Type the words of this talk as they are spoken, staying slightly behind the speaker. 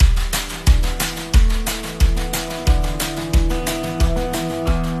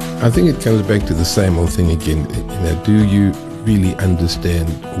I think it comes back to the same old thing again. Do you really understand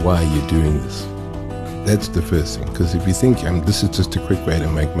why you're doing this? That's the first thing. Because if you think this is just a quick way to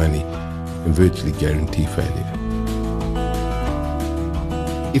make money, you can virtually guarantee failure.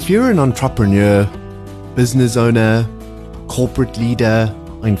 If you're an entrepreneur, business owner, corporate leader,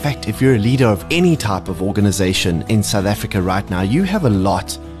 or in fact, if you're a leader of any type of organization in South Africa right now, you have a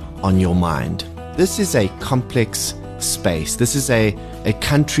lot on your mind. This is a complex space. This is a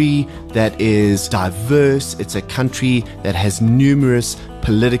country that is diverse. It's a country that has numerous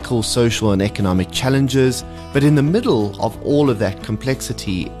political, social, and economic challenges. But in the middle of all of that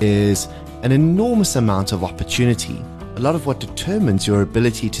complexity is an enormous amount of opportunity. A lot of what determines your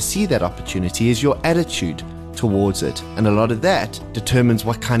ability to see that opportunity is your attitude towards it. And a lot of that determines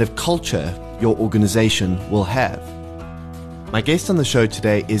what kind of culture your organization will have. My guest on the show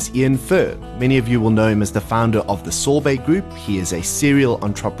today is Fuhr. Many of you will know him as the founder of the Sorbet Group. He is a serial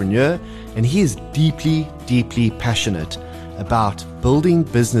entrepreneur, and he is deeply, deeply passionate about building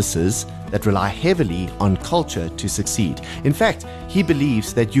businesses that rely heavily on culture to succeed. In fact, he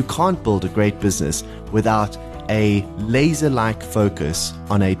believes that you can't build a great business without a laser-like focus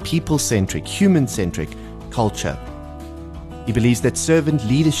on a people-centric, human-centric culture. He believes that servant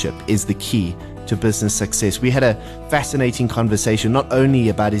leadership is the key to business success. We had a fascinating conversation not only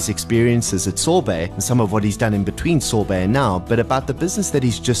about his experiences at Sorbet and some of what he's done in between Sorbet and now, but about the business that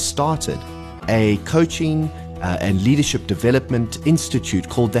he's just started, a coaching and leadership development institute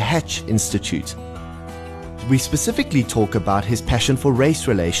called the Hatch Institute. We specifically talk about his passion for race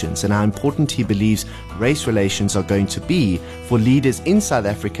relations and how important he believes race relations are going to be for leaders in South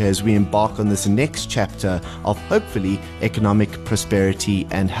Africa as we embark on this next chapter of hopefully economic prosperity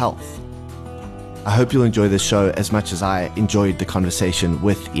and health. I hope you'll enjoy this show as much as I enjoyed the conversation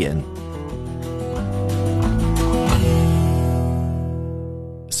with Ian.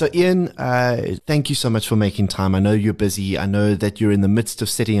 So Ian, thank you so much for making time. I know you're busy. I know that you're in the midst of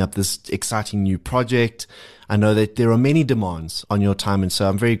setting up this exciting new project. I know that there are many demands on your time. And so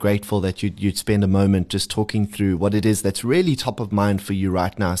I'm very grateful that you'd spend a moment just talking through what it is that's really top of mind for you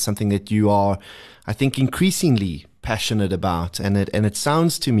right now, something that you are, I think, increasingly passionate about, and it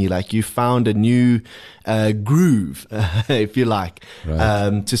sounds to me like you found a new groove, if you like,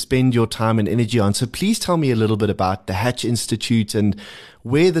 right, to spend your time and energy on. So please tell me a little bit about the Hatch Institute and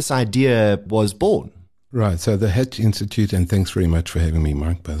where this idea was born. Right. So the Hatch Institute, and thanks very much for having me,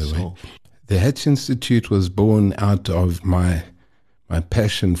 Mark, by the way. The Hatch Institute was born out of my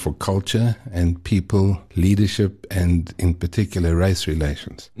passion for culture and people, leadership, and in particular race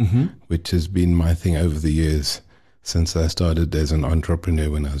relations, which has been my thing over the years. Since I started as an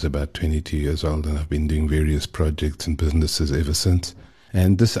entrepreneur when I was about 22 years old, and I've been doing various projects and businesses ever since.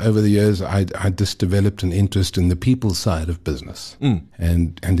 And this, over the years, I just developed an interest in the people side of business,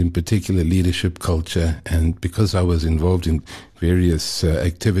 and in particular leadership, culture. And because I was involved in various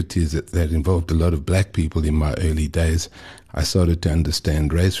activities that involved a lot of black people in my early days, I started to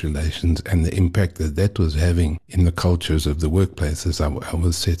understand race relations and the impact that was having in the cultures of the workplaces I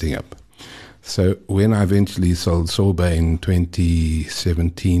was setting up. So when I eventually sold Sorbet in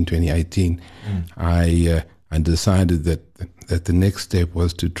 2017, 2018, I decided that the next step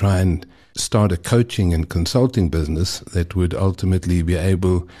was to try and start a coaching and consulting business that would ultimately be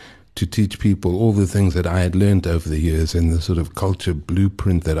able to teach people all the things that I had learned over the years and the sort of culture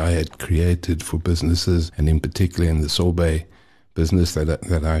blueprint that I had created for businesses, and in particular in the Sorbet business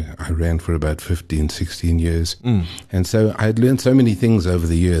that I ran for about 15, 16 years. And so I had learned so many things over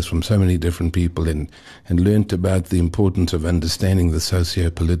the years from so many different people, and learned about the importance of understanding the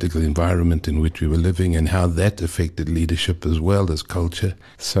socio-political environment in which we were living and how that affected leadership as well as culture.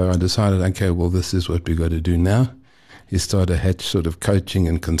 So I decided, okay, well, this is what we got to do now, is start a Hatch sort of coaching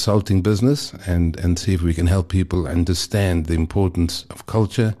and consulting business and see if we can help people understand the importance of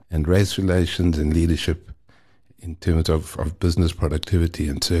culture and race relations and leadership in terms of business productivity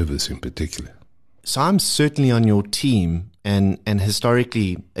and service in particular. So I'm certainly on your team, and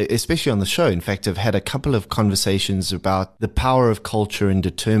historically, especially on the show, in fact, I've had a couple of conversations about the power of culture in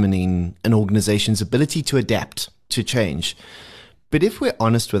determining an organization's ability to adapt to change. But if we're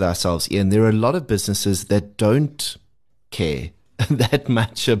honest with ourselves, Ian, there are a lot of businesses that don't care that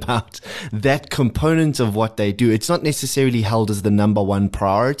much about that component of what they do. It's not necessarily held as the number one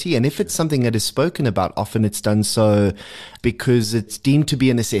priority. And if it's something that is spoken about, often it's done so because it's deemed to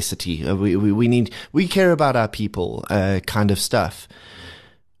be a necessity. We care about our people, kind of stuff.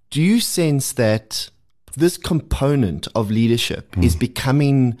 Do you sense that this component of leadership is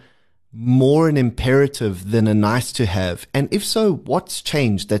becoming more an imperative than a nice to have? And if so, what's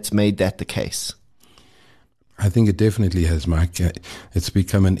changed that's made that the case? I think it definitely has, Mike. It's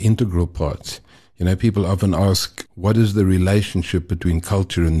become an integral part. People often ask, what is the relationship between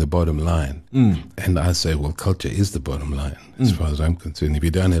culture and the bottom line? And I say, well, culture is the bottom line, as far as I'm concerned. If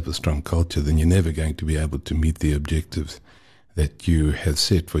you don't have a strong culture, then you're never going to be able to meet the objectives that you have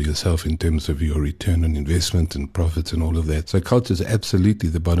set for yourself in terms of your return on investment and profits and all of that. So culture is absolutely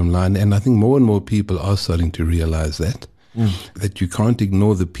the bottom line. And I think more and more people are starting to realize that you can't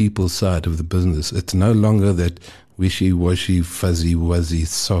ignore the people side of the business. It's no longer that wishy-washy, fuzzy-wuzzy,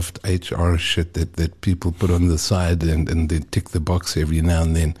 soft HR shit that people put on the side and they tick the box every now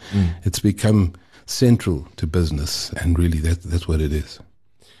and then. It's become central to business, and really that's what it is.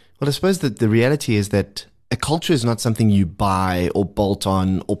 Well, I suppose that the reality is that a culture is not something you buy or bolt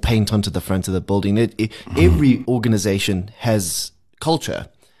on or paint onto the front of the building. Every organization has culture.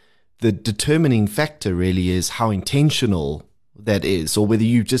 The determining factor really is how intentional that is, or whether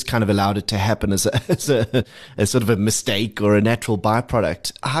you've just kind of allowed it to happen as a sort of a mistake or a natural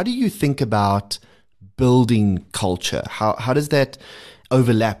byproduct. How do you think about building culture? How does that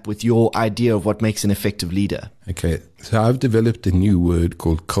overlap with your idea of what makes an effective leader? Okay, so I've developed a new word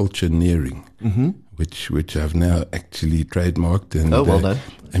called culture-neering, which I've now actually trademarked. And, well done.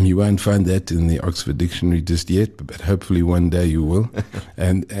 And you won't find that in the Oxford Dictionary just yet, but hopefully one day you will.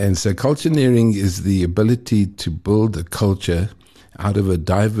 and so culture-neering is the ability to build a culture out of a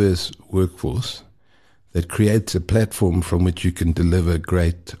diverse workforce that creates a platform from which you can deliver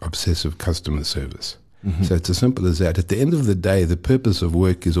great obsessive customer service. So it's as simple as that. At the end of the day, the purpose of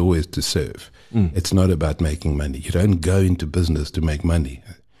work is always to serve. It's not about making money. You don't go into business to make money.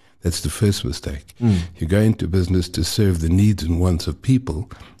 That's the first mistake. You go into business to serve the needs and wants of people,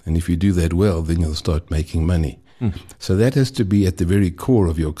 and if you do that well, then you'll start making money. So that has to be at the very core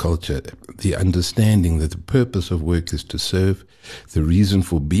of your culture, the understanding that the purpose of work is to serve. The reason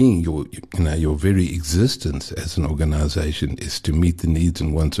for being your very existence as an organization is to meet the needs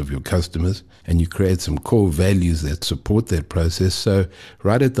and wants of your customers, and you create some core values that support that process. So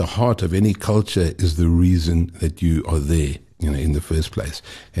right at the heart of any culture is the reason that you are there, in the first place.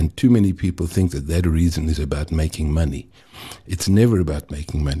 And too many people think that reason is about making money. It's never about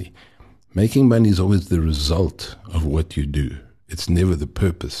making money. Making money is always the result of what you do. It's never the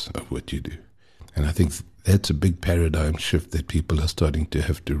purpose of what you do. And I think that's a big paradigm shift that people are starting to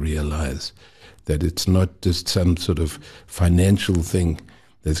have to realize, that it's not just some sort of financial thing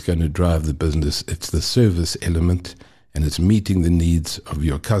that's going to drive the business. It's the service element, and it's meeting the needs of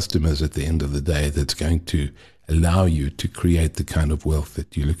your customers at the end of the day that's going to allow you to create the kind of wealth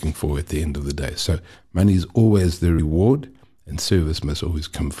that you're looking for at the end of the day. So money is always the reward, and service must always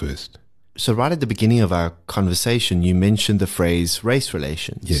come first. So right at the beginning of our conversation, you mentioned the phrase race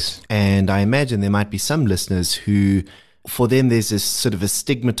relations. Yes. And I imagine there might be some listeners who, for them, there's this sort of a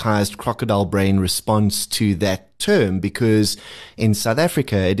stigmatized crocodile brain response to that term, because in South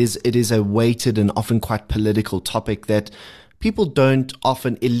Africa, it is a weighted and often quite political topic that people don't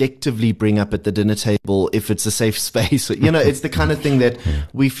often electively bring up at the dinner table if it's a safe space. It's the kind of thing that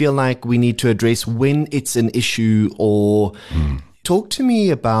we feel like we need to address when it's an issue. Or talk to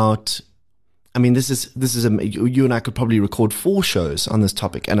me about, this is you and I could probably record 4 shows on this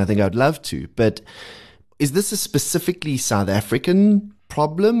topic, and I think I'd love to, but is this a specifically South African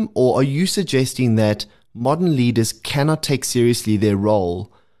problem, or are you suggesting that modern leaders cannot take seriously their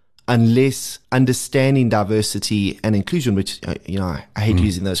role unless understanding diversity and inclusion, which, I hate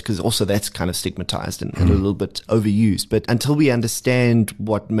using those because also that's kind of stigmatized and a little bit overused, but until we understand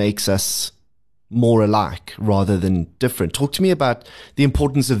what makes us more alike rather than different. Talk to me about the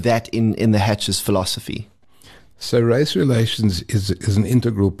importance of that in the Hatch's philosophy. So race relations is an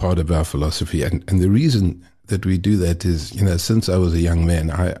integral part of our philosophy. And the reason that we do that is, since I was a young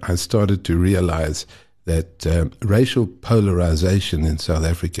man, I started to realize that racial polarization in South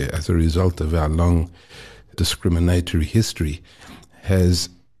Africa, as a result of our long discriminatory history, has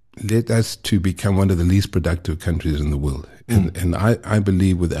led us to become one of the least productive countries in the world. And I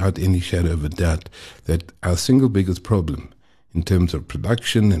believe without any shadow of a doubt that our single biggest problem in terms of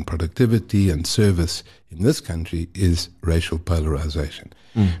production and productivity and service in this country is racial polarization.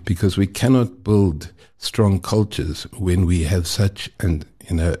 Because we cannot build strong cultures when we have such a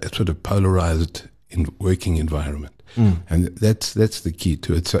sort of polarized working environment. And that's the key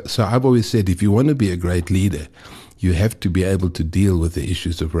to it. So I've always said, if you want to be a great leader, you have to be able to deal with the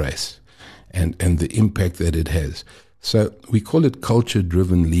issues of race and the impact that it has. So we call it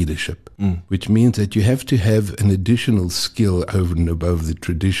culture-driven leadership, which means that you have to have an additional skill over and above the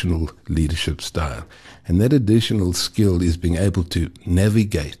traditional leadership style. And that additional skill is being able to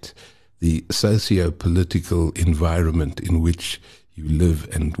navigate the socio-political environment in which you live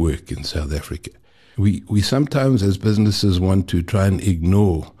and work in South Africa. We sometimes as businesses want to try and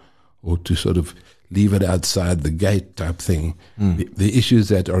ignore or to sort of leave it outside the gate type thing, the issues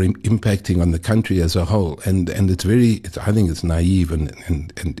that are impacting on the country as a whole. And I think it's naive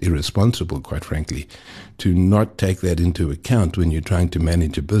and irresponsible, quite frankly, to not take that into account when you're trying to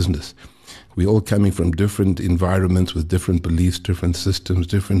manage a business. We're all coming from different environments with different beliefs, different systems,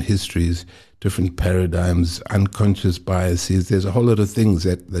 different histories, different paradigms, unconscious biases. There's a whole lot of things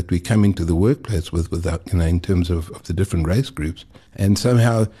that we come into the workplace without, in terms of the different race groups. And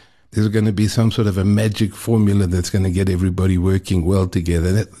somehow there's going to be some sort of a magic formula that's going to get everybody working well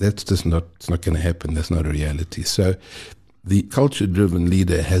together. That's just it's not going to happen. That's not a reality. So the culture-driven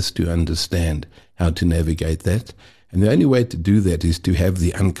leader has to understand how to navigate that. And the only way to do that is to have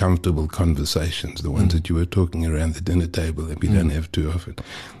the uncomfortable conversations, the ones that you were talking around the dinner table that we don't have too often.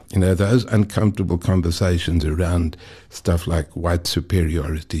 Those uncomfortable conversations around stuff like white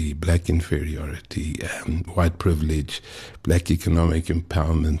superiority, black inferiority, white privilege, black economic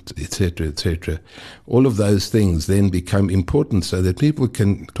empowerment, etc. All of those things then become important so that people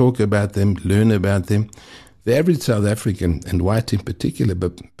can talk about them, learn about them. The average South African, and white in particular,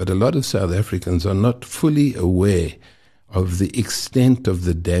 but a lot of South Africans are not fully aware of the extent of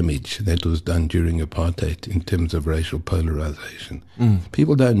the damage that was done during apartheid in terms of racial polarization.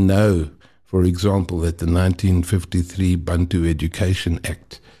 People don't know, for example, that the 1953 Bantu Education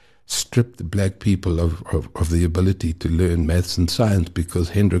Act stripped the black people of the ability to learn maths and science because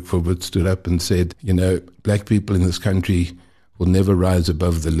Hendrik Verwoerd stood up and said, black people in this country will never rise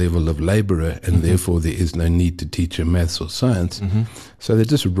above the level of laborer, and therefore there is no need to teach them maths or science. So they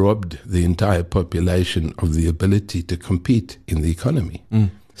just robbed the entire population of the ability to compete in the economy.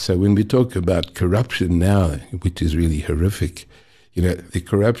 So when we talk about corruption now, which is really horrific, the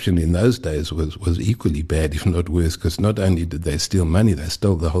corruption in those days was equally bad, if not worse, because not only did they steal money, they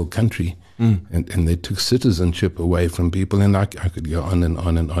stole the whole country, and they took citizenship away from people, and I could go on and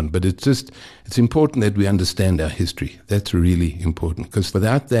on and on. But it's important that we understand our history. That's really important, because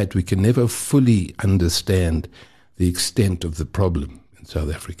without that, we can never fully understand the extent of the problem in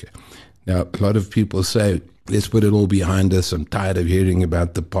South Africa. Now, a lot of people say, let's put it all behind us. I'm tired of hearing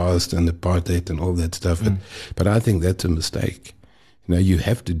about the past and apartheid and all that stuff. But I think that's a mistake. You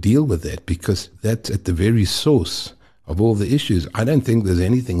have to deal with that because that's at the very source of all the issues. I don't think there's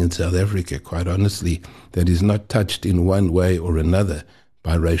anything in South Africa, quite honestly, that is not touched in one way or another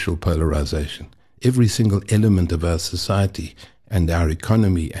by racial polarization. Every single element of our society and our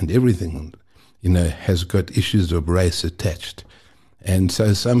economy and everything, has got issues of race attached. And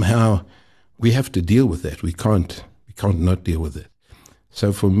so somehow we have to deal with that. We can't not deal with it.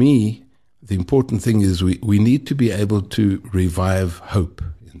 So for me, the important thing is we need to be able to revive hope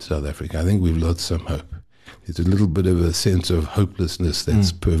in South Africa. I think we've lost some hope. There's a little bit of a sense of hopelessness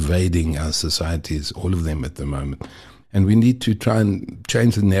that's pervading our societies, all of them at the moment. And we need to try and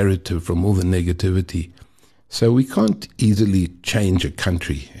change the narrative from all the negativity. So we can't easily change a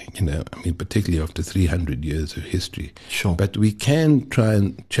country, particularly after 300 years of history. Sure. But we can try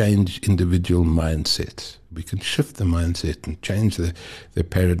and change individual mindsets. We can shift the mindset and change the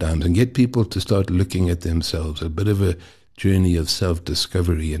paradigms and get people to start looking at themselves, a bit of a journey of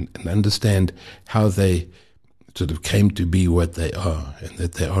self-discovery and understand how they sort of came to be what they are, and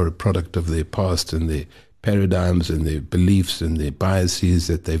that they are a product of their past and their paradigms and their beliefs and their biases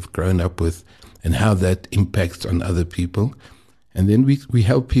that they've grown up with, and how that impacts on other people. And then we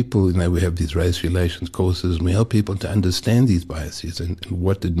help people, we have these race relations courses, and we help people to understand these biases and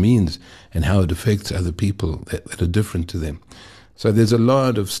what it means and how it affects other people that are different to them. So there's a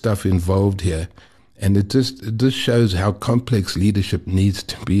lot of stuff involved here, and it just shows how complex leadership needs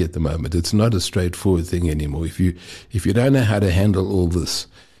to be at the moment. It's not a straightforward thing anymore. If you don't know how to handle all this,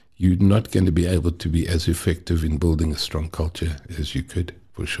 you're not going to be able to be as effective in building a strong culture as you could,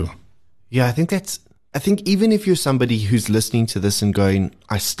 for sure. Yeah, I think even if you're somebody who's listening to this and going,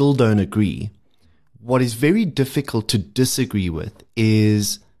 I still don't agree, what is very difficult to disagree with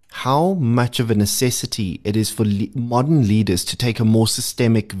is how much of a necessity it is for modern leaders to take a more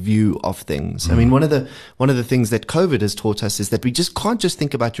systemic view of things. I mean, one of the things that COVID has taught us is that we just can't just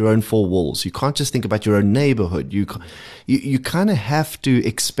think about your own four walls. You can't just think about your own neighborhood. You kind of have to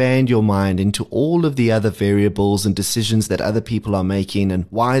expand your mind into all of the other variables and decisions that other people are making and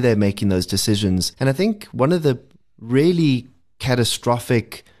why they're making those decisions. And I think one of the really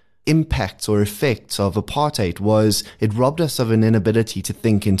catastrophic impacts or effects of apartheid was it robbed us of an inability to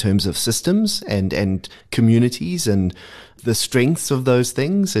think in terms of systems and communities and the strengths of those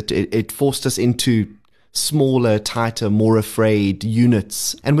things. It forced us into smaller, tighter, more afraid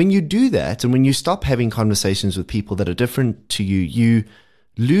units. And when you do that, and when you stop having conversations with people that are different to you, you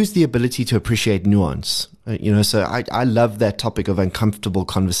lose the ability to appreciate nuance. So I love that topic of uncomfortable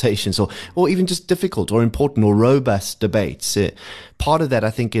conversations or even just difficult or important or robust debates. Part of that, I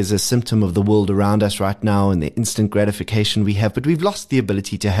think, is a symptom of the world around us right now and the instant gratification we have, but we've lost the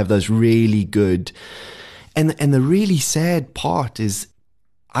ability to have those really good. And the really sad part is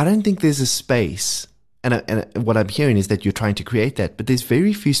I don't think there's a space, and what I'm hearing is that you're trying to create that, but there's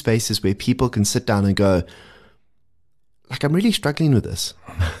very few spaces where people can sit down and go, like, I'm really struggling with this.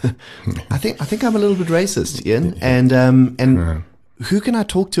 I think I'm a little bit racist, Ian. And who can I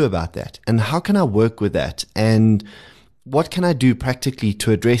talk to about that? And how can I work with that? And what can I do practically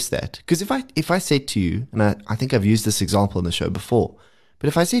to address that? Because if I said to you, and I think I've used this example on the show before, but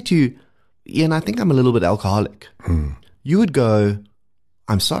if I said to you, Ian, I think I'm a little bit alcoholic, you would go,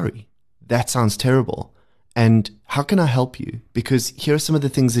 I'm sorry. That sounds terrible. And how can I help you? Because here are some of the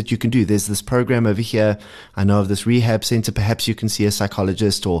things that you can do. There's this program over here. I know of this rehab center. Perhaps you can see a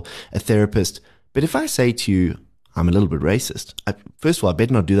psychologist or a therapist. But if I say to you, I'm a little bit racist, first of all, I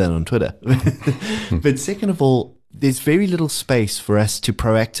better not do that on Twitter. But second of all, there's very little space for us to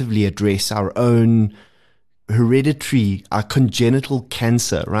proactively address our own hereditary, our congenital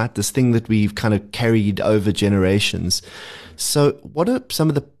cancer, right? This thing that we've kind of carried over generations. So what are some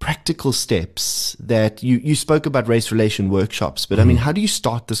of the practical steps that you spoke about race relation workshops, but I mean, how do you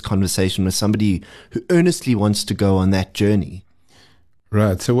start this conversation with somebody who earnestly wants to go on that journey?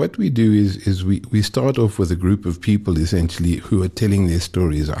 Right. So what we do is we start off with a group of people essentially who are telling their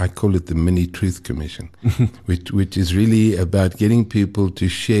stories. I call it the mini truth commission, which is really about getting people to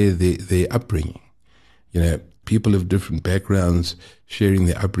share their upbringing. People of different backgrounds sharing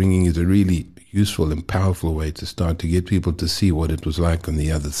their upbringing is a really useful and powerful way to start to get people to see what it was like on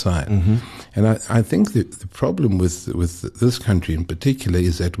the other side. And I think that the problem with this country in particular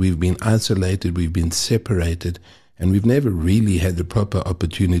is that we've been isolated, we've been separated, and we've never really had the proper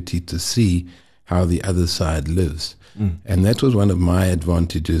opportunity to see how the other side lives. And that was one of my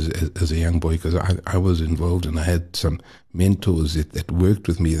advantages as a young boy, because I was involved and I had some mentors that worked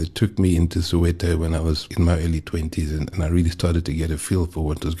with me, that took me into Soweto when I was in my early 20s, and I really started to get a feel for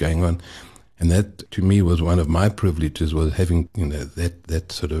what was going on. And that, to me, was one of my privileges, was having that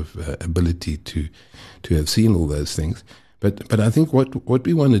sort of ability to have seen all those things. But I think what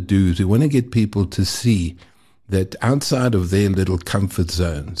we want to do is we want to get people to see that outside of their little comfort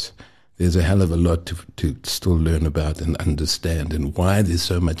zones, there's a hell of a lot to still learn about and understand, and why there's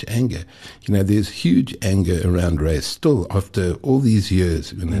so much anger. There's huge anger around race still after all these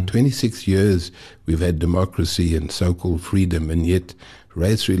years. 26 years we've had democracy and so-called freedom, and yet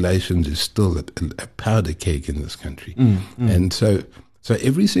race relations is still a powder keg in this country. And so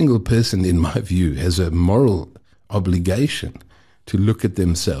every single person, in my view, has a moral obligation to look at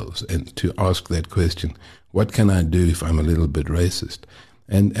themselves and to ask that question, what can I do if I'm a little bit racist?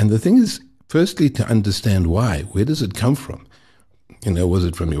 And the thing is, firstly, to understand why. Where does it come from? Was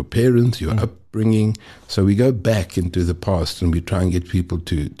it from your parents, your upbringing? So we go back into the past and we try and get people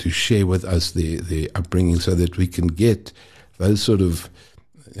to share with us their upbringing, so that we can get those sort of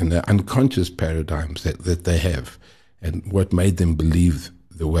unconscious paradigms that they have, and what made them believe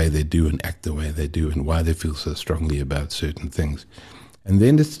the way they do and act the way they do, and why they feel so strongly about certain things. And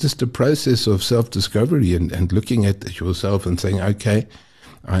then it's just a process of self-discovery and looking at yourself and saying, okay,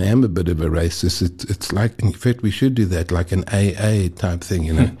 I am a bit of a racist. It's like, in fact, we should do that, like an AA type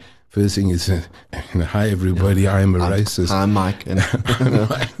thing, First thing is, hi everybody, I am a racist. I'm Mike. I'm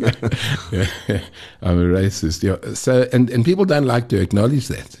a racist. Yeah. So, and people don't like to acknowledge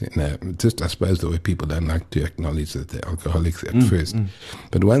that. Just, I suppose, the way people don't like to acknowledge that they're alcoholics at first.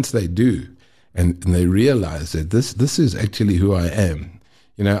 But once they do, and they realize that this is actually who I am.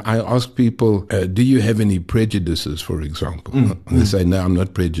 I ask people, do you have any prejudices, for example? And they say, no, I'm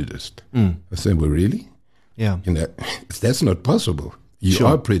not prejudiced. I say, well, really? Yeah. That's not possible. You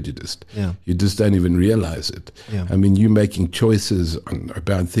are prejudiced. Yeah. You just don't even realize it. Yeah. I mean, you're making choices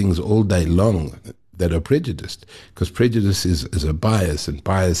about things all day long that are prejudiced, because prejudice is a bias, and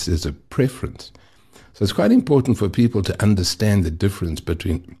bias is a preference. So it's quite important for people to understand the difference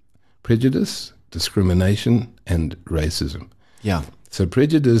between prejudice, discrimination, and racism. Yeah. So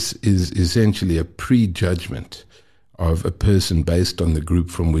prejudice is essentially a prejudgment of a person based on the group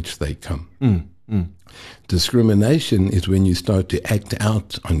from which they come. Discrimination is when you start to act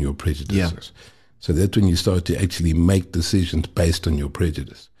out on your prejudices. So that's when you start to actually make decisions based on your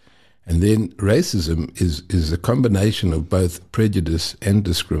prejudice. And then racism is a combination of both prejudice and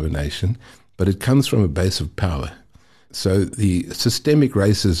discrimination, but it comes from a base of power. So the systemic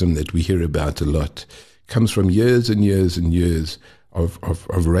racism that we hear about a lot comes from years and years and years of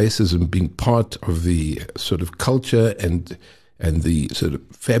racism being part of the sort of culture and and the sort of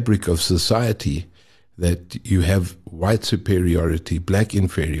fabric of society, that you have white superiority, black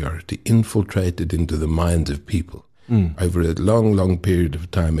inferiority infiltrated into the minds of people over a long, long period of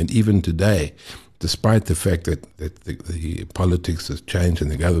time. And even today, despite the fact that the politics has changed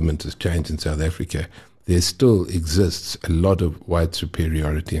and the government has changed in South Africa, there still exists a lot of white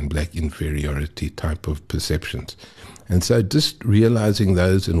superiority and black inferiority type of perceptions. And so just realizing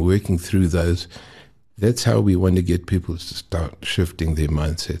those and working through those, that's how we want to get people to start shifting their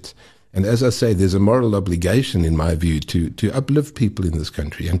mindsets. And as I say, there's a moral obligation, in my view, to uplift people in this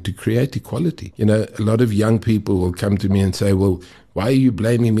country and to create equality. You know, a lot of young people will come to me and say, well, why are you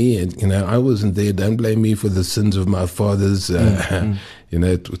blaming me? And, you know, I wasn't there. Don't blame me for the sins of my fathers. You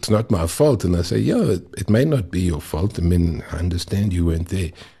know, it's not my fault. And I say, yeah, it may not be your fault. I mean, I understand you weren't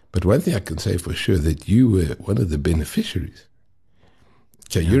there. But one thing I can say for sure, that you were one of the beneficiaries.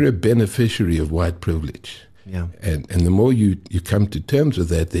 Okay, you're a beneficiary of white privilege. Yeah. And the more you come to terms with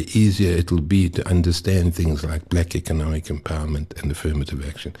that, the easier it'll be to understand things like black economic empowerment and affirmative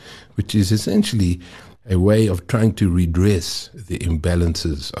action, which is essentially a way of trying to redress the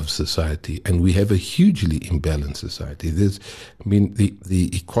imbalances of society. And we have a hugely imbalanced society. The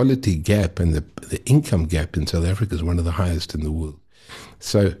equality gap and the income gap in South Africa is one of the highest in the world.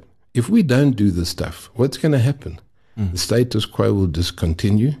 So if we don't do this stuff, what's going to happen? The status quo will just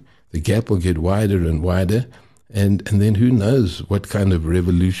continue. The gap will get wider and wider, and then who knows what kind of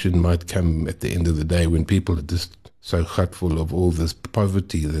revolution might come at the end of the day, when people are just so hurtful of all this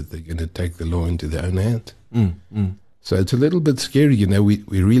poverty that they're going to take the law into their own hands. So it's a little bit scary. You know, we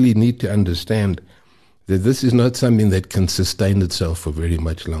really need to understand that this is not something that can sustain itself for very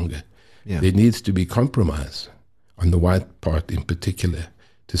much longer. Yeah. There needs to be compromise on the white part in particular,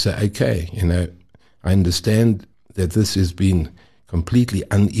 to say, okay, you know, I understand that this has been completely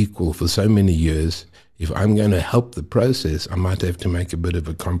unequal for so many years. If I'm going to help the process, I might have to make a bit of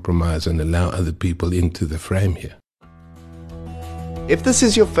a compromise and allow other people into the frame here. If this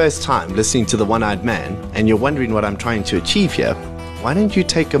is your first time listening to The One-Eyed Man and you're wondering what I'm trying to achieve here, why don't you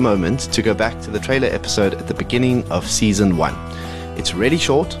take a moment to go back to the trailer episode at the beginning of Season 1. It's really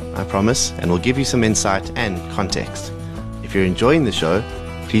short, I promise, and will give you some insight and context. If you're enjoying the show,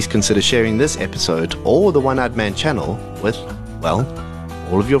 please consider sharing this episode or the One-Eyed Man channel with, well,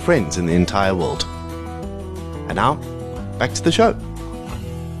 all of your friends in the entire world. And now, back to the show.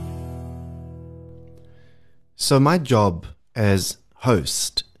 So my job as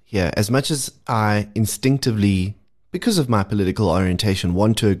host here, as much as I instinctively, because of my political orientation,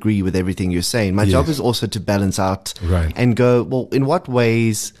 want to agree with everything you're saying, my job is also to balance out and go, well, in what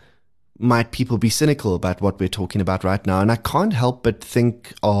ways might people be cynical about what we're talking about right now? And I can't help but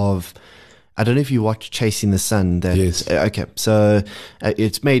think of, I don't know if you watch Chasing the Sun. Yes. Okay, so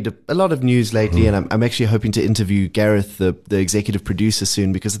it's made a lot of news lately, and I'm actually hoping to interview Gareth, the executive producer,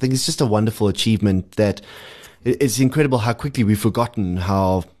 soon, because I think it's just a wonderful achievement. That it's incredible how quickly we've forgotten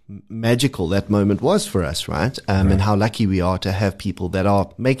how magical that moment was for us, right? And how lucky we are to have people that are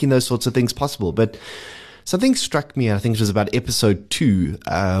making those sorts of things possible. But something struck me, I think it was about episode 2,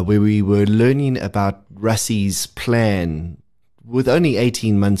 where we were learning about Russie's plan with only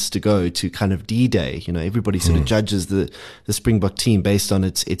 18 months to go to kind of D-Day. You know, everybody sort of judges the Springbok team based on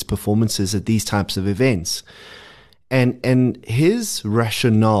its performances at these types of events. And his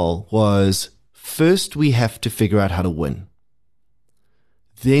rationale was, first we have to figure out how to win.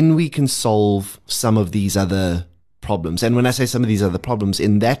 Then we can solve some of these other problems. And when I say some of these other problems,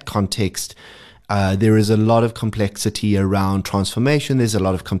 in that context, there is a lot of complexity around transformation. There's a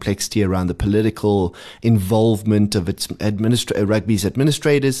lot of complexity around the political involvement of its rugby's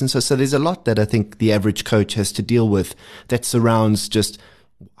administrators. And so there's a lot that I think the average coach has to deal with that surrounds just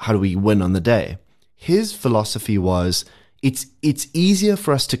how do we win on the day. His philosophy was, it's easier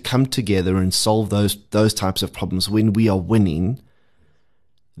for us to come together and solve those types of problems when we are winning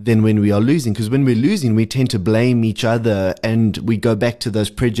than when we are losing. Because when we're losing, we tend to blame each other, and we go back to those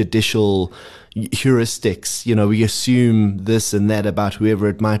prejudicial heuristics. You know, we assume this and that about whoever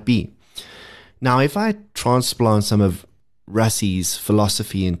it might be. Now, if I transplant some of Russie's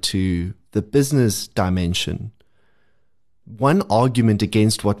philosophy into the business dimension, one argument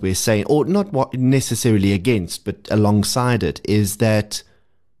against what we're saying, or not what necessarily against, but alongside it, is that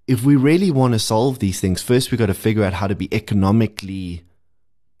if we really want to solve these things, first we've got to figure out how to be economically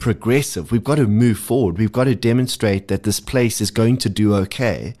progressive. We've got to move forward. We've got to demonstrate that this place is going to do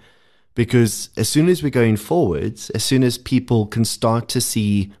okay, because as soon as we're going forwards, as soon as people can start to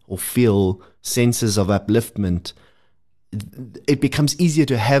see or feel senses of upliftment, it becomes easier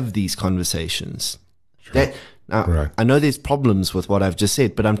to have these conversations. Sure. I know there's problems with what I've just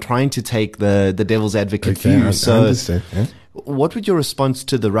said, but I'm trying to take the devil's advocate view. I understand. Yeah. What would your response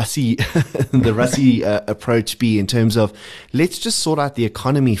to the Russie, the Russie approach be in terms of, let's just sort out the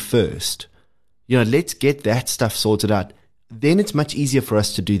economy first? Let's get that stuff sorted out. Then it's much easier for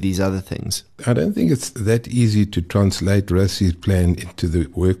us to do these other things. I don't think it's that easy to translate Russie's plan into the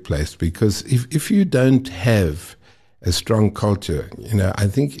workplace, because if you don't have a strong culture, I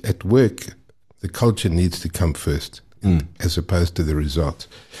think at work, the culture needs to come first as opposed to the results.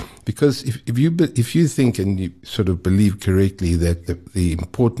 Because if you think and you sort of believe correctly that the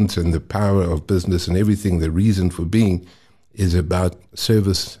importance and the power of business and everything, the reason for being, is about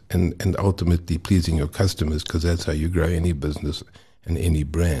service and ultimately pleasing your customers, because that's how you grow any business and any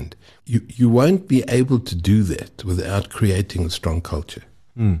brand. You won't be able to do that without creating a strong culture.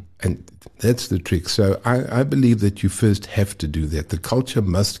 And that's the trick. So I believe that you first have to do that. The culture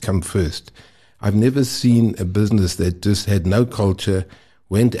must come first. I've never seen a business that just had no culture,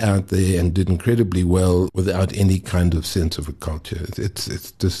 went out there and did incredibly well without any kind of sense of a culture.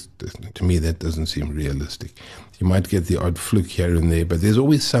 It's just, to me, that doesn't seem realistic. You might get the odd fluke here and there, but there's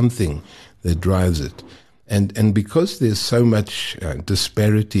always something that drives it. And because there's so much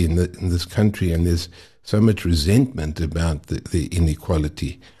disparity in this country, and there's so much resentment about the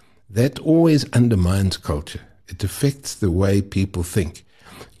inequality, that always undermines culture. It affects the way people think.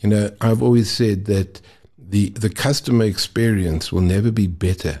 I've always said that the customer experience will never be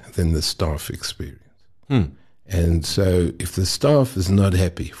better than the staff experience. And so if the staff is not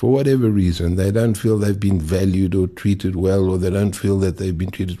happy, for whatever reason, they don't feel they've been valued or treated well, or they don't feel that they've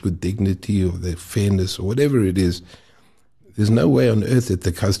been treated with dignity or their fairness or whatever it is, there's no way on earth that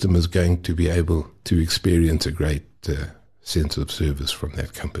the customer is going to be able to experience a great sense of service from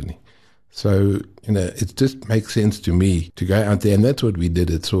that company. So, it just makes sense to me to go out there, and that's what we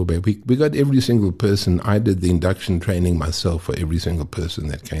did at Sorbet. We got every single person. I did the induction training myself for every single person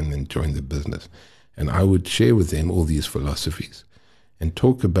that came and joined the business. And I would share with them all these philosophies and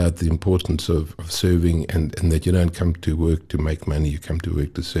talk about the importance of serving, and that you don't come to work to make money, you come to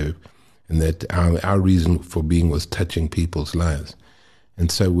work to serve. And that our reason for being was touching people's lives.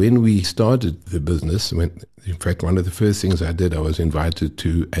 And so when we started the business, in fact, one of the first things I did, I was invited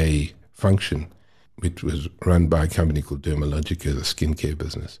to a function which was run by a company called Dermalogica, a skincare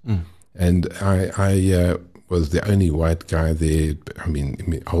business. And I was the only white guy there,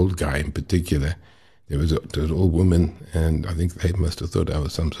 old guy in particular. It was all women, and I think they must have thought I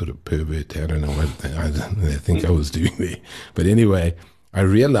was some sort of pervert. I don't know what they think I was doing there. But anyway, I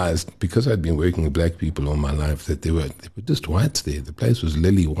realized, because I'd been working with black people all my life, that there were just whites there. The place was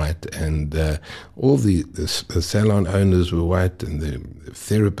lily white, and all the salon owners were white, and the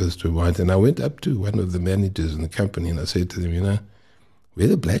therapists were white. And I went up to one of the managers in the company, and I said to them, we're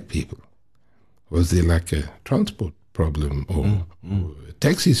the black people. Was there like a transport problem or a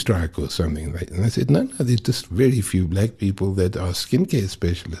taxi strike or something? And I said, no, there's just very few black people that are skincare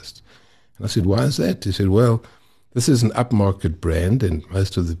specialists. And I said, why is that? He said, well, this is an upmarket brand, and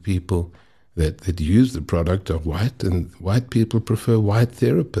most of the people that use the product are white, and white people prefer white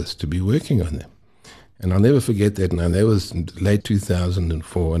therapists to be working on them. And I'll never forget that. Now, that was late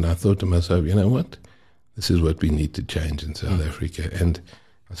 2004, and I thought to myself, you know what? This is what we need to change in South Africa. And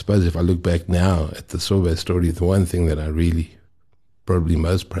I suppose if I look back now at the Sorbet story, the one thing that I really probably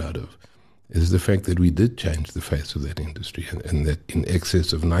most proud of is the fact that we did change the face of that industry, and that in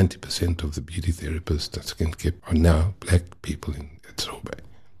excess of 90% of the beauty therapists at skincare are now black people at Sorbet.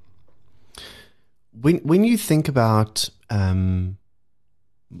 When you think about modern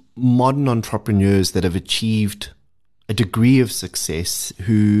entrepreneurs that have achieved a degree of success,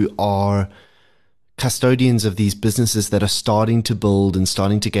 who are custodians of these businesses that are starting to build and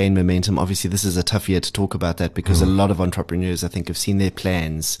starting to gain momentum. Obviously, this is a tough year to talk about that, because a lot of entrepreneurs, I think, have seen their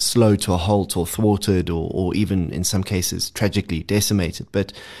plans slow to a halt or thwarted, or even in some cases tragically decimated.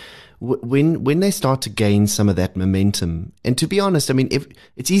 But when they start to gain some of that momentum, and to be honest,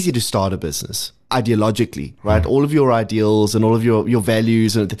 it's easy to start a business ideologically, right? All of your ideals and all of your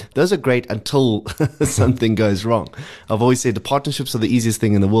values, and those are great until something goes wrong. I've always said the partnerships are the easiest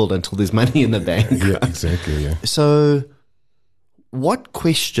thing in the world until there's money in the bank. Yeah, exactly. Yeah. So what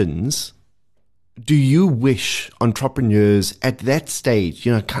questions do you wish entrepreneurs at that stage,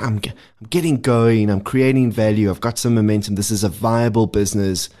 I'm getting going, I'm creating value, I've got some momentum, this is a viable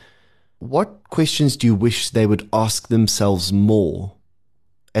business. What questions do you wish they would ask themselves more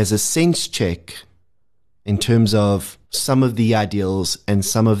as a sense check in terms of some of the ideals and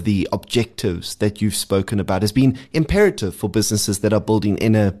some of the objectives that you've spoken about as being imperative for businesses that are building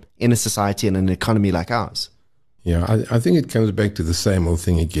in a society and an economy like ours? Yeah, I think it comes back to the same old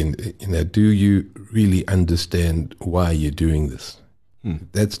thing again. Do you really understand why you're doing this?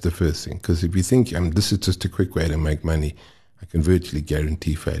 That's the first thing. Because if you think this is just a quick way to make money, I can virtually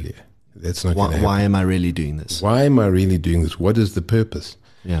guarantee failure. That's not going to happen. Why am I really doing this? Why am I really doing this? What is the purpose?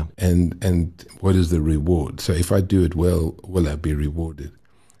 Yeah. And what is the reward? So if I do it well, will I be rewarded?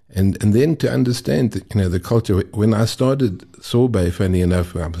 And then to understand that, the culture. When I started Sorbet, funny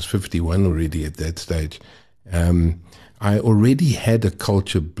enough, I was 51 already at that stage. I already had a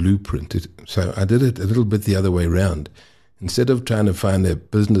culture blueprint. So I did it a little bit the other way around. Instead of trying to find a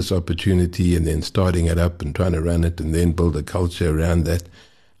business opportunity and then starting it up and trying to run it and then build a culture around that,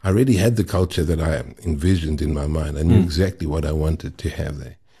 I already had the culture that I envisioned in my mind. I knew exactly what I wanted to have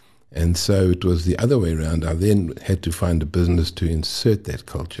there. And so it was the other way around. I then had to find a business to insert that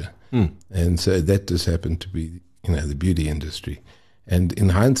culture. And so that just happened to be, the beauty industry. And in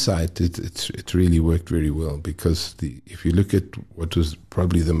hindsight, it's really worked very well, because if you look at what was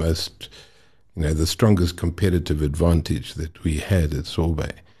probably the most, the strongest competitive advantage that we had at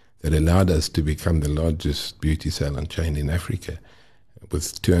Sorbet that allowed us to become the largest beauty salon chain in Africa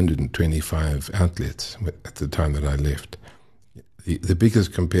with 225 outlets at the time that I left. The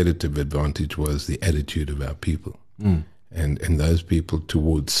biggest competitive advantage was the attitude of our people. And those people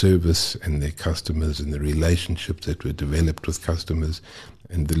towards service and their customers, and the relationships that were developed with customers,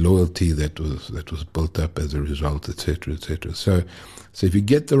 and the loyalty that was built up as a result, et cetera, et cetera. So if you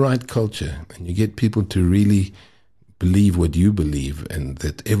get the right culture and you get people to really believe what you believe, and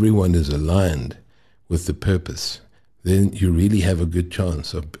that everyone is aligned with the purpose, then you really have a good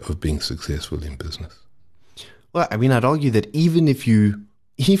chance of being successful in business. Well, I mean, I'd argue that even if you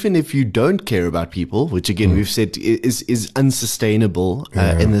don't care about people, which again we've said is unsustainable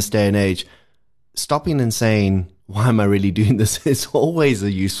in this day and age, stopping and saying, why am I really doing this, is always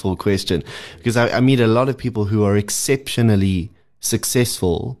a useful question. Because I meet a lot of people who are exceptionally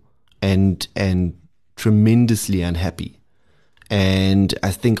successful and tremendously unhappy. And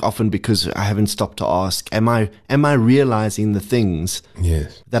I think often because I haven't stopped to ask, am I realizing the things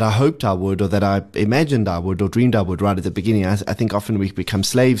that I hoped I would, or that I imagined I would, or dreamed I would right at the beginning? I think often we become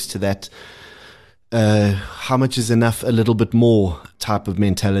slaves to that how much is enough, a little bit more type of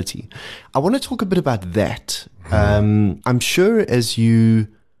mentality. I want to talk a bit about that. I'm sure as you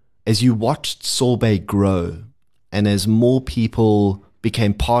watched Sorbet grow, and as more people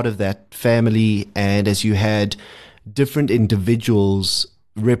became part of that family, and as you had different individuals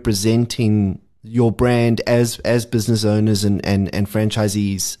representing your brand as business owners and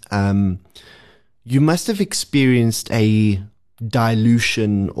franchisees, you must have experienced a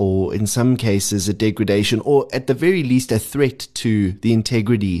dilution, or in some cases a degradation, or at the very least a threat to the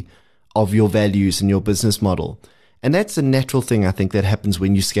integrity of your values and your business model. And that's a natural thing, I think, that happens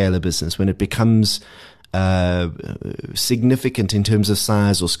when you scale a business, when it becomes significant in terms of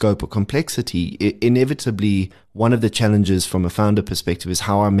size or scope or complexity. Inevitably, one of the challenges from a founder perspective is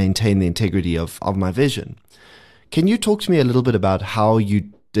how I maintain the integrity of my vision. Can you talk to me a little bit about how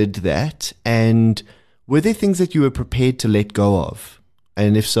you did that, and were there things that you were prepared to let go of,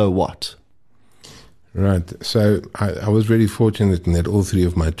 and if so, what? Right. So I was really fortunate in that all three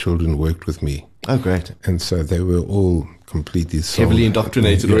of my children worked with me. Oh, great. And so they were all completely sold. Heavily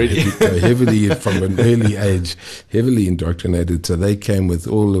indoctrinated already. Heavily, from an early age, heavily indoctrinated. So they came with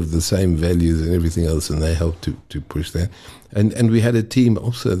all of the same values and everything else, and they helped to push that. And we had a team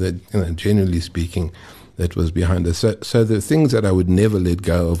also that, generally speaking, that was behind us. So the things that I would never let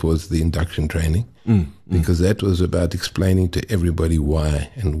go of was the induction training, because that was about explaining to everybody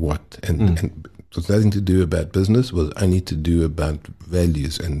why and what, and it was nothing to do about business. It was only to do about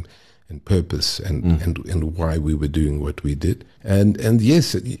values and purpose and why we were doing what we did. And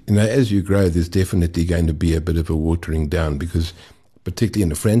yes, as you grow, there's definitely going to be a bit of a watering down, because particularly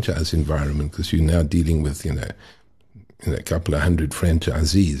in a franchise environment, because you're now dealing with a couple of hundred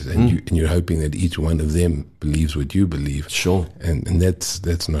franchisees, and you're hoping that each one of them believes what you believe. Sure. And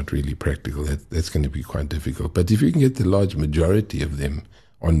that's not really practical. That's going to be quite difficult. But if you can get the large majority of them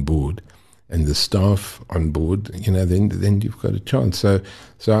on board, and the staff on board, then you've got a chance. So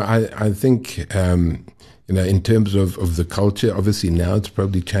I think, in terms of the culture, obviously now it's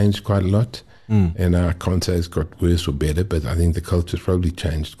probably changed quite a lot. And I can't say it's got worse or better, but I think the culture's probably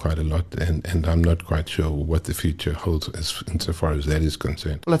changed quite a lot, and I'm not quite sure what the future holds insofar as that is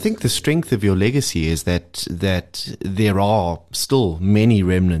concerned. Well, I think the strength of your legacy is that there are still many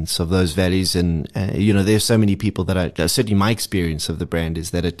remnants of those values, and there's so many people that certainly my experience of the brand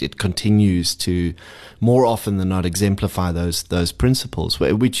is that it continues to more often than not exemplify those principles,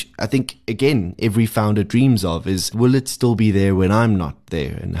 which I think, again, every founder dreams of, is, will it still be there when I'm not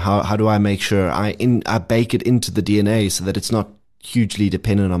there, and how do I make sure I bake it into the DNA so that it's not hugely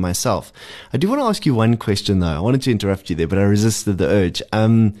dependent on myself. I do want to ask you one question, though. I wanted to interrupt you there, but I resisted the urge.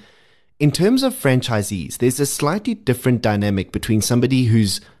 In terms of franchisees, there's a slightly different dynamic between somebody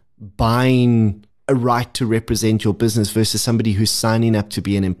who's buying a right to represent your business versus somebody who's signing up to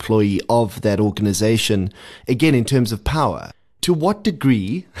be an employee of that organization. Again, in terms of power, to what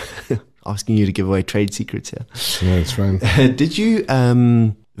degree, asking you to give away trade secrets here. No, it's fine. Did you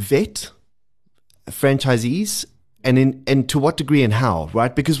vet franchisees, and to what degree and how,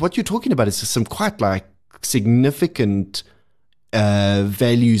 right? Because what you're talking about is some quite like significant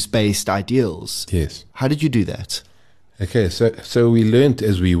values-based ideals. Yes. How did you do that? Okay, so we learned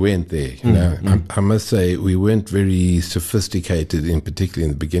as we went there. I must say we weren't very sophisticated, particularly in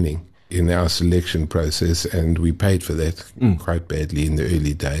the beginning, in our selection process, and we paid for that quite badly in the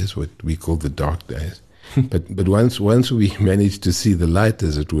early days, what we call the dark days. but once we managed to see the light,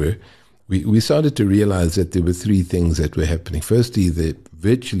 as it were, we started to realize that there were three things that were happening. Firstly, that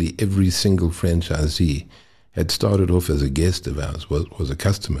virtually every single franchisee had started off as a guest of ours, was a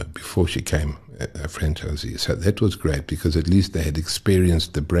customer before she came a franchisee. So that was great because at least they had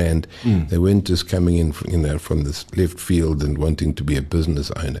experienced the brand. They weren't just coming in from this left field and wanting to be a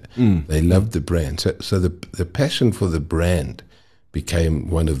business owner. They loved the brand. So the passion for the brand became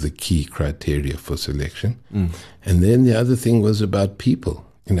one of the key criteria for selection. And then the other thing was about people.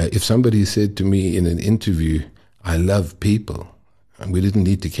 If somebody said to me in an interview, I love people, and we didn't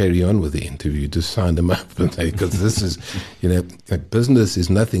need to carry on with the interview, just sign them up. Because this is, business is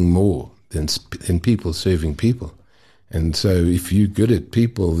nothing more than people serving people. And so if you're good at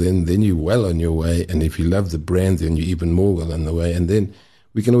people, then you're well on your way. And if you love the brand, then you're even more well on the way. And then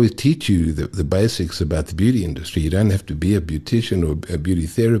we can always teach you the basics about the beauty industry. You don't have to be a beautician or a beauty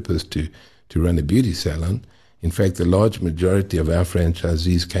therapist to run a beauty salon. In fact, the large majority of our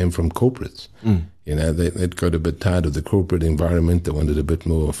franchisees came from corporates. They'd got a bit tired of the corporate environment. They wanted a bit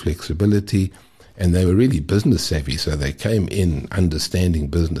more flexibility, and they were really business savvy. So they came in understanding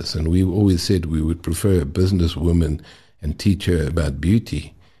business. And we always said we would prefer a businesswoman and teach her about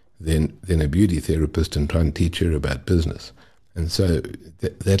beauty than a beauty therapist and try and teach her about business. And so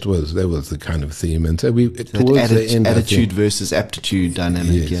that was the kind of theme. And so towards the end, attitude versus aptitude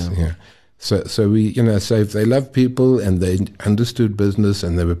dynamic. Yes, yeah. So we, so if they love people and they understood business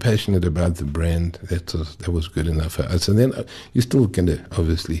and they were passionate about the brand, that was good enough for us. And then you still can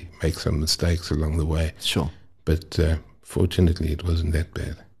obviously make some mistakes along the way. Sure. But fortunately, it wasn't that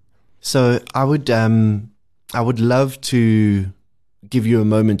bad. So I would love to give you a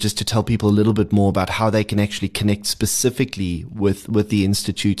moment just to tell people a little bit more about how they can actually connect specifically with the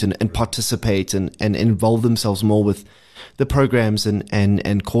Institute and participate and involve themselves more with the programs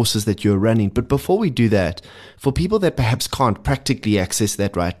and courses that you're running. But before we do that, for people that perhaps can't practically access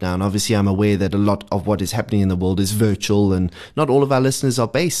that right now, and obviously I'm aware that a lot of what is happening in the world is virtual and not all of our listeners are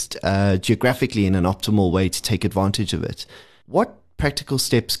based geographically in an optimal way to take advantage of it. What practical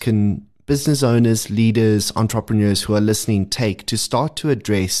steps can business owners, leaders, entrepreneurs who are listening take to start to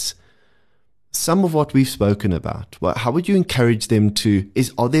address some of what we've spoken about? Well, how would you encourage them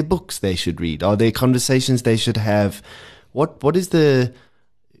are there books they should read? Are there conversations they should have? What is the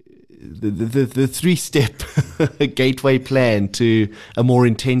 3-step gateway plan to a more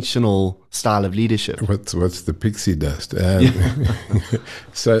intentional style of leadership? What's the pixie dust?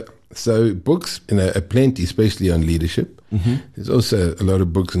 So books, are plenty, especially on leadership. There's also a lot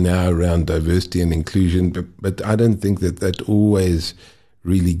of books now around diversity and inclusion, but I don't think that always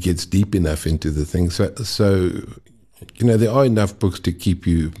really gets deep enough into the thing. So there are enough books to keep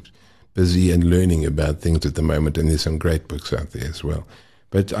you busy and learning about things at the moment, and there's some great books out there as well.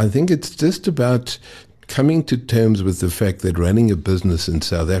 But I think it's just about coming to terms with the fact that running a business in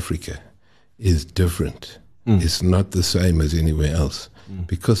South Africa is different. It's not the same as anywhere else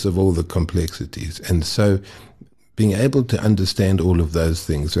because of all the complexities. And so being able to understand all of those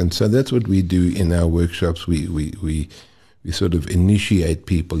things. And so that's what we do in our workshops. We sort of initiate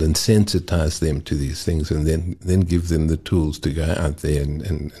people and sensitize them to these things, and then give them the tools to go out there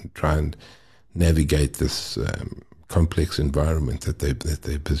and try and navigate this complex environment that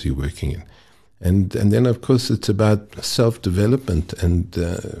they're busy working in. And then, of course, it's about self-development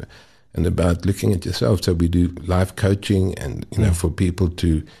and about looking at yourself. So we do life coaching and, for people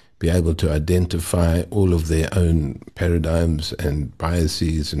to be able to identify all of their own paradigms and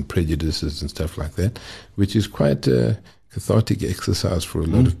biases and prejudices and stuff like that, which is quite a cathartic exercise for a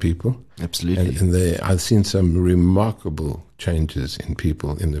lot of people. Absolutely. And I've seen some remarkable changes in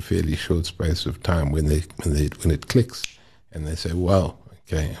people in a fairly short space of time when it clicks and they say, wow,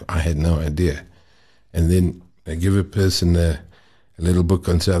 okay, I had no idea. And then I give a person a little book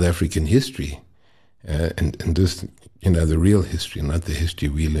on South African history and just, the real history, not the history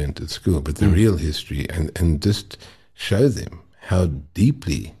we learned at school, but the real history, and just show them how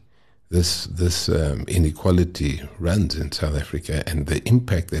deeply this inequality runs in South Africa, and the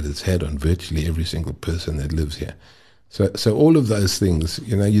impact that it's had on virtually every single person that lives here. So all of those things,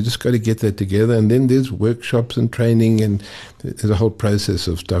 you just got to get that together. And then there's workshops and training, and there's a whole process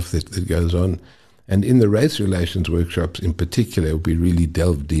of stuff that goes on. And in the race relations workshops in particular, we really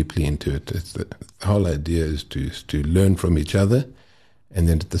delve deeply into it. The whole idea is to learn from each other, and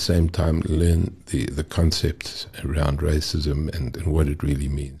then at the same time learn the concepts around racism and what it really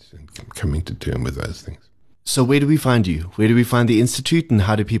means, and coming to terms with those things. So where do we find you? Where do we find the Institute, and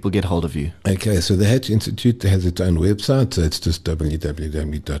how do people get hold of you? Okay, so the Hatch Institute has its own website, so it's just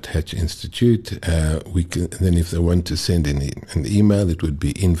www.hatchinstitute. Then if they want to send an email, it would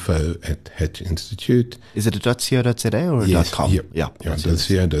be info@hatchinstitute. Is it a .co.za or yes, .com? Yeah,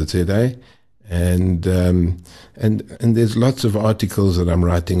 .co.za. And there's lots of articles that I'm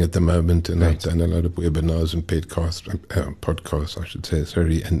writing at the moment, and I've done a lot of webinars and podcasts, I should say,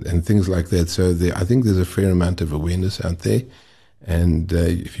 and things like that. So I think there's a fair amount of awareness out there. And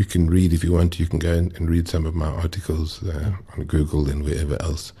if you can read, if you want, you can go and read some of my articles on Google and wherever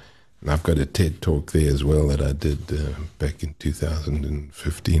else. And I've got a TED Talk there as well that I did back in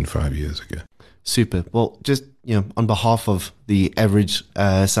 2015, 5 years ago. Super. Well, just, on behalf of the average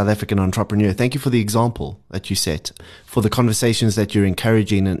South African entrepreneur, thank you for the example that you set, for the conversations that you're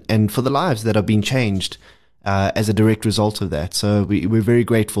encouraging, and for the lives that are being changed as a direct result of that. So we're very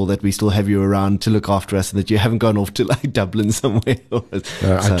grateful that we still have you around to look after us, and that you haven't gone off to like Dublin somewhere.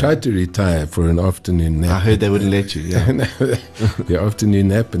 I tried to retire for an afternoon nap. I heard they wouldn't let you. Yeah. The afternoon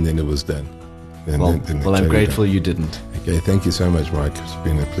nap, and then it was done. Then I'm grateful you didn't. Okay, thank you so much, Mike. It's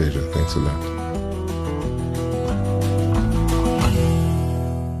been a pleasure. Thanks a lot.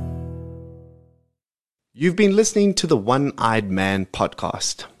 You've been listening to the One-Eyed Man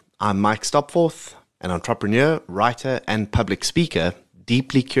podcast. I'm Mike Stopforth, an entrepreneur, writer, and public speaker,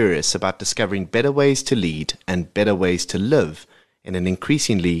 deeply curious about discovering better ways to lead and better ways to live in an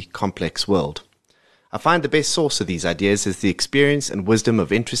increasingly complex world. I find the best source of these ideas is the experience and wisdom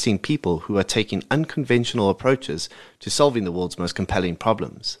of interesting people who are taking unconventional approaches to solving the world's most compelling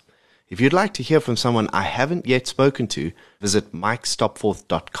problems. If you'd like to hear from someone I haven't yet spoken to, visit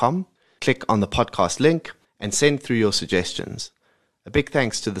mikestopforth.com. Click on the podcast link and send through your suggestions. A big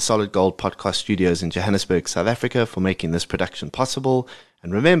thanks to the Solid Gold Podcast Studios in Johannesburg, South Africa for making this production possible.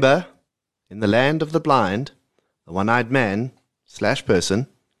 And remember, in the land of the blind, the one-eyed man/person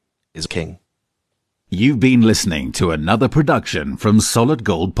is king. You've been listening to another production from Solid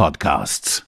Gold Podcasts.